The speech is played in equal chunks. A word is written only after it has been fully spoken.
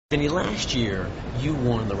Vinny, last year you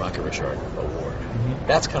won the Rocket Richard Award.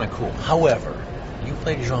 That's kind of cool. However, you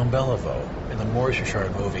played Jean Beliveau in the Maurice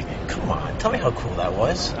Richard movie. Come on, tell me how cool that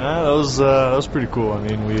was. That was pretty cool. I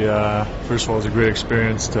mean, we first of all, it was a great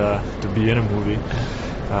experience to be in a movie.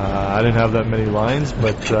 I didn't have that many lines,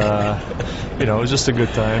 but you know, it was just a good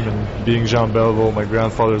time. And being Jean Beliveau, my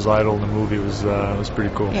grandfather's idol in the movie, was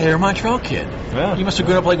pretty cool. Yeah, you're a Montreal kid. Yeah. You must have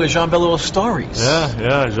grown up like with Jean Beliveau's stories.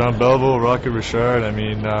 Yeah, Jean Beliveau, Rocket Richard. I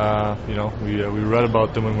mean, you know, we read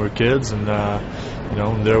about them when we were kids, and you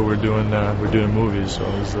know, and there we're doing movies, so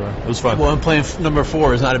it was fun. Well, I'm playing number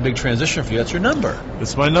 4 is not a big transition for you. That's your number.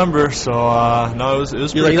 It's my number, so no, it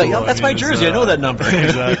was pretty cool. Like, oh, that's my jersey. I know that number.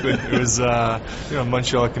 Exactly. It was you know,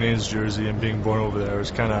 Montreal Canadiens jersey, and being born over there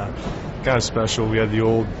was kind of special. We had the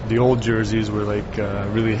old jerseys were like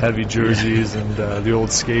really heavy jerseys, and the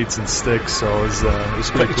old skates and sticks. So it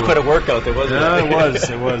was pretty cool. It's quite a workout there, wasn't it?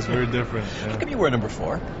 Yeah, it was very different. Yeah. How come you were number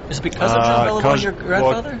 4? Is it because of Jean Beliveau and your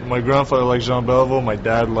grandfather? Well, my grandfather liked Jean Beliveau. My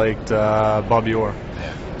dad liked Bobby Orr.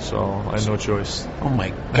 Yeah. So I had no choice. Oh my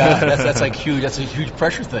God, that's like huge. That's a huge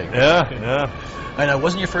pressure thing. Yeah. And it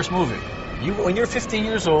wasn't your first movie. When you were 15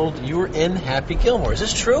 years old, you were in Happy Gilmore. Is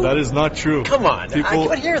this true? That is not true. Come on, I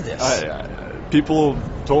can't hear this. People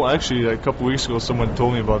told, actually, a couple weeks ago, someone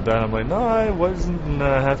told me about that. I'm like, no, I wasn't in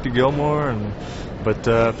Happy Gilmore,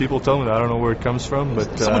 but people tell me that. I don't know where it comes from,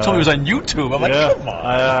 but someone told me it was on YouTube. I'm like, come on.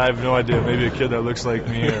 I have no idea. Maybe a kid that looks like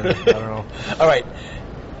me, or I don't know. All right,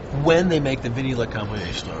 when they make the Vinny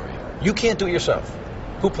LeCavalier story, you can't do it yourself.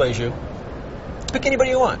 Who plays you? Pick anybody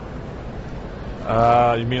you want.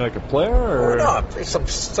 You mean like a player, or no?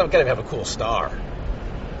 Some gotta have a cool star.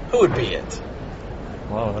 Who would be it?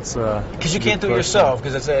 Wow, that's because you can't do it yourself.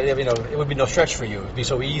 Because it's you know, it would be no stretch for you. It'd be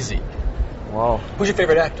so easy. Wow. Who's your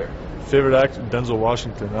favorite actor? Favorite actor, Denzel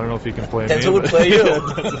Washington. I don't know if he can play me. Denzel would play you.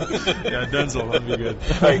 Yeah, Denzel, that'd be good.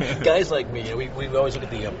 All right, guys like me, we always look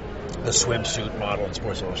at the swimsuit model in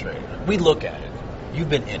Sports Illustrated. We look at it. You've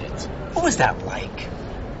been in it. What was that like?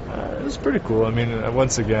 It was pretty cool. I mean,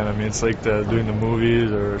 once again, I mean, it's like doing the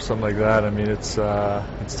movies or something like that. I mean, it's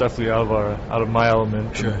definitely out of my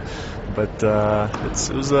element. Sure. But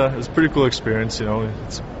it was a pretty cool experience. You know,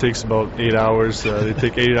 it takes about 8 hours. They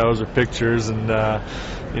take 8 hours of pictures, and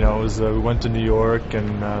you know, we went to New York,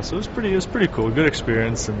 and so it was pretty cool. Good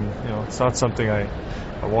experience, and you know, it's not something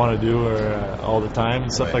I want to do all the time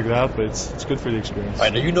and stuff like that, but it's good for the experience. All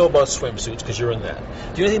right, now you know about swimsuits because you're in that.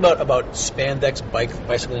 Do you know anything about spandex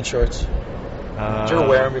bicycling shorts? Did you ever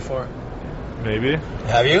wear them before? Maybe.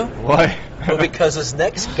 Have you? Why? Well, because this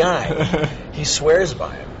next guy, he swears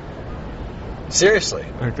by him. Seriously.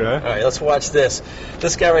 Okay. All right, let's watch this.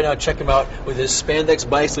 This guy right now, check him out with his spandex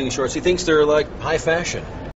bicycling shorts. He thinks they're like high fashion.